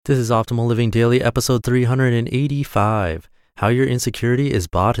This is Optimal Living Daily, episode 385, How Your Insecurity is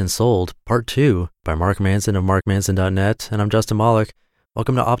Bought and Sold, Part 2, by Mark Manson of markmanson.net, and I'm Justin Malik.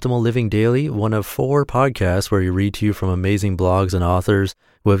 Welcome to Optimal Living Daily, one of 4 podcasts where we read to you from amazing blogs and authors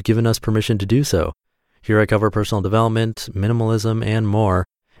who have given us permission to do so. Here I cover personal development, minimalism, and more,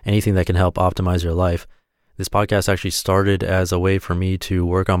 anything that can help optimize your life. This podcast actually started as a way for me to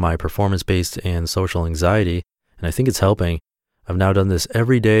work on my performance-based and social anxiety, and I think it's helping. I've now done this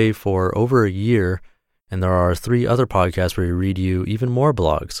every day for over a year, and there are 3 other podcasts where we read you even more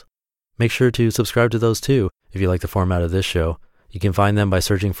blogs. Make sure to subscribe to those too if you like the format of this show. You can find them by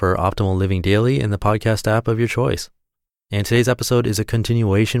searching for Optimal Living Daily in the podcast app of your choice. And today's episode is a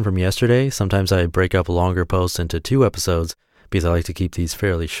continuation from yesterday. Sometimes I break up longer posts into 2 episodes because I like to keep these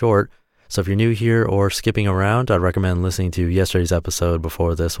fairly short. So if you're new here or skipping around, I'd recommend listening to yesterday's episode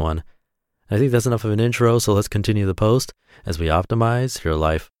before this one. I think that's enough of an intro, so let's continue the post as we optimize your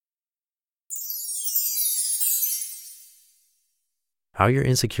life. How Your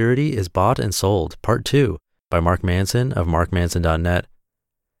Insecurity is Bought and Sold, Part 2, by Mark Manson of markmanson.net.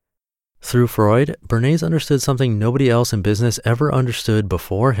 Through Freud, Bernays understood something nobody else in business ever understood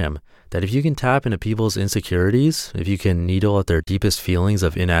before him, that if you can tap into people's insecurities, if you can needle at their deepest feelings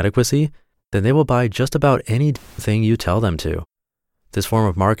of inadequacy, then they will buy just about anything you tell them to. This form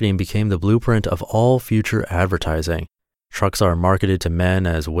of marketing became the blueprint of all future advertising. Trucks are marketed to men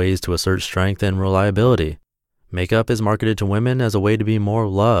as ways to assert strength and reliability. Makeup is marketed to women as a way to be more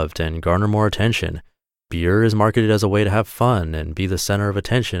loved and garner more attention. Beer is marketed as a way to have fun and be the center of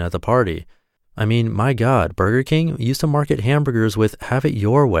attention at the party. I mean, my God, Burger King used to market hamburgers with "have it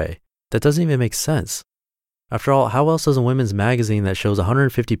your way." That doesn't even make sense. After all, how else does a women's magazine that shows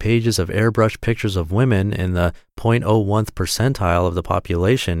 150 pages of airbrushed pictures of women in the 0.01th percentile of the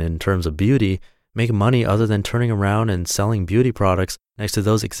population in terms of beauty make money other than turning around and selling beauty products next to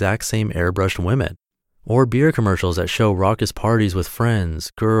those exact same airbrushed women? Or beer commercials that show raucous parties with friends,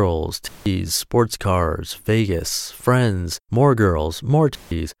 girls, titties, sports cars, Vegas, friends, more girls, more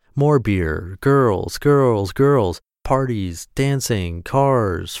titties, more beer, girls, parties, dancing,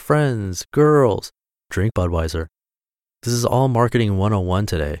 cars, friends, girls. Drink Budweiser. This is all marketing 101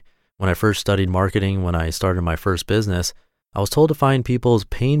 today. When I first studied marketing, when I started my first business, I was told to find people's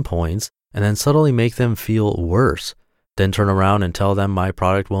pain points and then subtly make them feel worse, then turn around and tell them my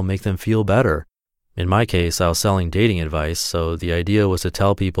product will make them feel better. In my case, I was selling dating advice, so the idea was to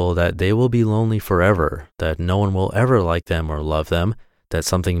tell people that they will be lonely forever, that no one will ever like them or love them, that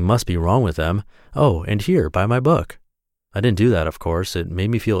something must be wrong with them. Oh, and here, buy my book. I didn't do that, of course. It made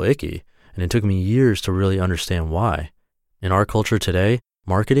me feel icky, and it took me years to really understand why. In our culture today,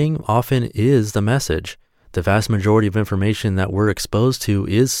 marketing often is the message. The vast majority of information that we're exposed to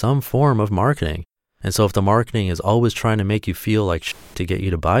is some form of marketing. And so if the marketing is always trying to make you feel like shit to get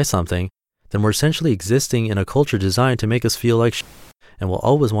you to buy something, then we're essentially existing in a culture designed to make us feel like shit, and we'll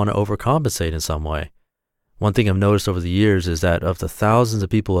always want to overcompensate in some way. One thing I've noticed over the years is that of the thousands of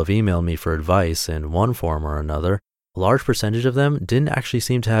people who have emailed me for advice in one form or another, a large percentage of them didn't actually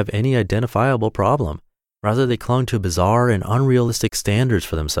seem to have any identifiable problem. Rather, they clung to bizarre and unrealistic standards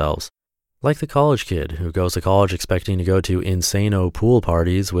for themselves. Like the college kid who goes to college expecting to go to insano pool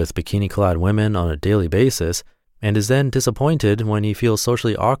parties with bikini-clad women on a daily basis, and is then disappointed when he feels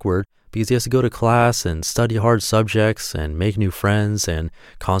socially awkward because he has to go to class and study hard subjects and make new friends and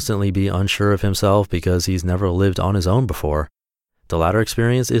constantly be unsure of himself because he's never lived on his own before. The latter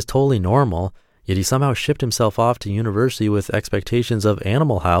experience is totally normal, yet he somehow shipped himself off to university with expectations of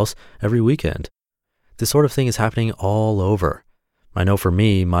Animal House every weekend. This sort of thing is happening all over. I know for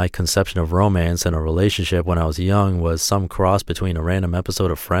me, my conception of romance and a relationship when I was young was some cross between a random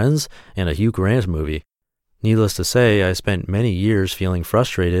episode of Friends and a Hugh Grant movie. Needless to say, I spent many years feeling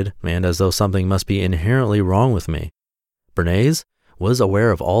frustrated and as though something must be inherently wrong with me. Bernays was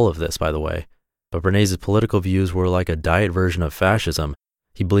aware of all of this, by the way, but Bernays' political views were like a diet version of fascism.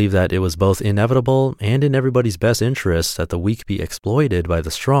 He believed that it was both inevitable and in everybody's best interest that the weak be exploited by the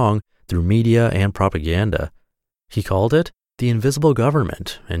strong through media and propaganda. He called it the invisible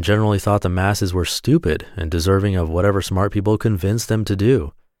government and generally thought the masses were stupid and deserving of whatever smart people convinced them to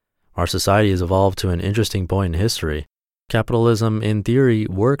do. Our society has evolved to an interesting point in history. Capitalism, in theory,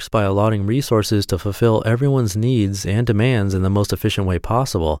 works by allotting resources to fulfill everyone's needs and demands in the most efficient way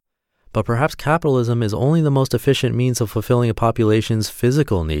possible. But perhaps capitalism is only the most efficient means of fulfilling a population's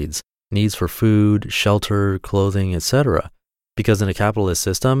physical needs for food, shelter, clothing, etc. Because in a capitalist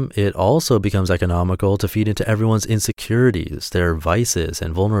system, it also becomes economical to feed into everyone's insecurities, their vices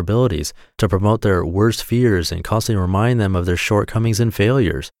and vulnerabilities, to promote their worst fears and constantly remind them of their shortcomings and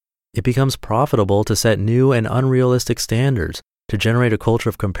failures. It becomes profitable to set new and unrealistic standards, to generate a culture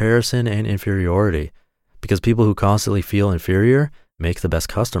of comparison and inferiority, because people who constantly feel inferior make the best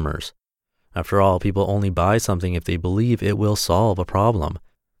customers. After all, people only buy something if they believe it will solve a problem.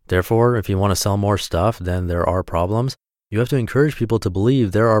 Therefore, if you want to sell more stuff, then there are problems. You have to encourage people to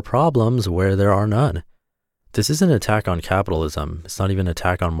believe there are problems where there are none. This isn't an attack on capitalism. It's not even an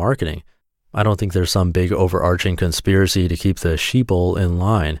attack on marketing. I don't think there's some big overarching conspiracy to keep the sheeple in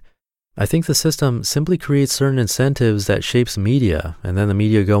line. I think the system simply creates certain incentives that shapes media, and then the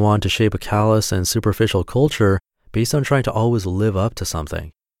media go on to shape a callous and superficial culture based on trying to always live up to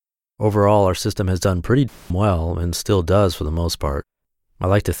something. Overall, our system has done pretty well and still does for the most part. I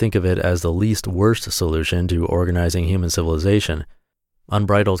like to think of it as the least worst solution to organizing human civilization.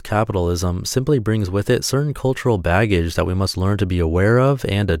 Unbridled capitalism simply brings with it certain cultural baggage that we must learn to be aware of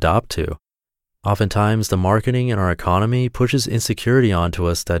and adopt to. Oftentimes, the marketing in our economy pushes insecurity onto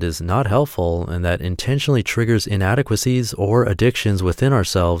us that is not helpful and that intentionally triggers inadequacies or addictions within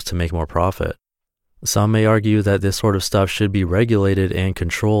ourselves to make more profit. Some may argue that this sort of stuff should be regulated and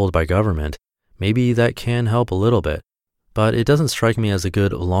controlled by government. Maybe that can help a little bit, but it doesn't strike me as a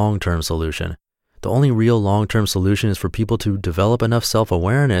good long-term solution. The only real long-term solution is for people to develop enough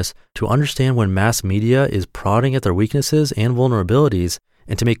self-awareness to understand when mass media is prodding at their weaknesses and vulnerabilities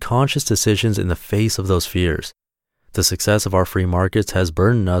and to make conscious decisions in the face of those fears. The success of our free markets has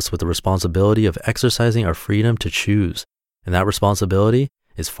burdened us with the responsibility of exercising our freedom to choose, and that responsibility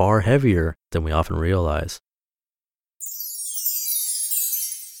is far heavier than we often realize.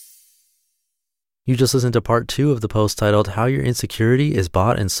 You just listened to part 2 of the post titled How Your Insecurity is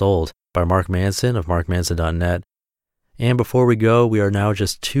Bought and Sold by Mark Manson of markmanson.net. And before we go, we are now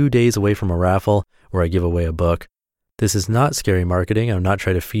just 2 days away from a raffle where I give away a book. This is not scary marketing. I'm not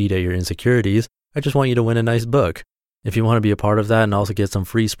trying to feed at your insecurities. I just want you to win a nice book. If you want to be a part of that and also get some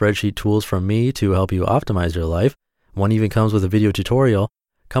free spreadsheet tools from me to help you optimize your life, one even comes with a video tutorial,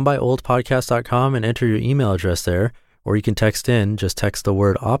 come by oldpodcast.com and enter your email address there, or you can text the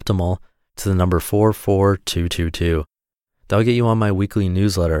word optimal to the number 44222. That'll get you on my weekly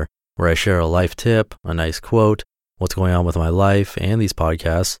newsletter where I share a life tip, a nice quote, what's going on with my life and these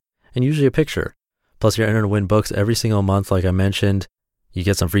podcasts, and usually a picture. Plus, you're entered to win books every single month, like I mentioned. You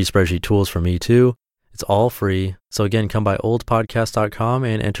get some free spreadsheet tools from me too. It's all free. So again, come by oldpodcast.com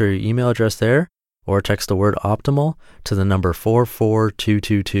and enter your email address there, or text the word optimal to the number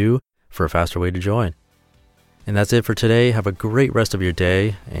 44222 for a faster way to join. And that's it for today. Have a great rest of your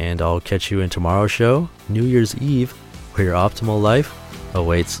day, and I'll catch you in tomorrow's show, New Year's Eve, where your optimal life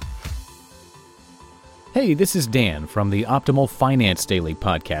awaits. Hey, this is Dan from the Optimal Finance Daily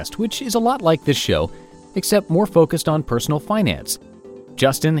podcast, which is a lot like this show, except more focused on personal finance.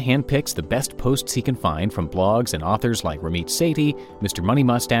 Justin handpicks the best posts he can find from blogs and authors like Ramit Sethi, Mr. Money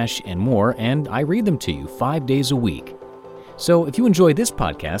Mustache, and more, and I read them to you 5 days a week. So if you enjoy this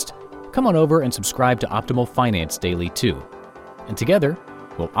podcast, come on over and subscribe to Optimal Finance Daily too. And together,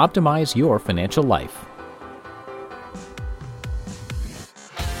 we'll optimize your financial life.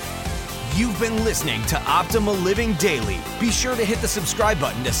 You've been listening to Optimal Living Daily. Be sure to hit the subscribe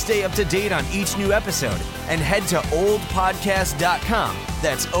button to stay up to date on each new episode, and head to oldpodcast.com.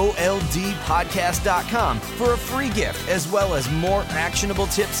 That's OLDpodcast.com for a free gift, as well as more actionable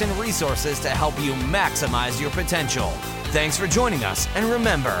tips and resources to help you maximize your potential. Thanks for joining us, and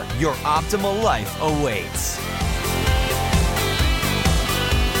remember, your optimal life awaits.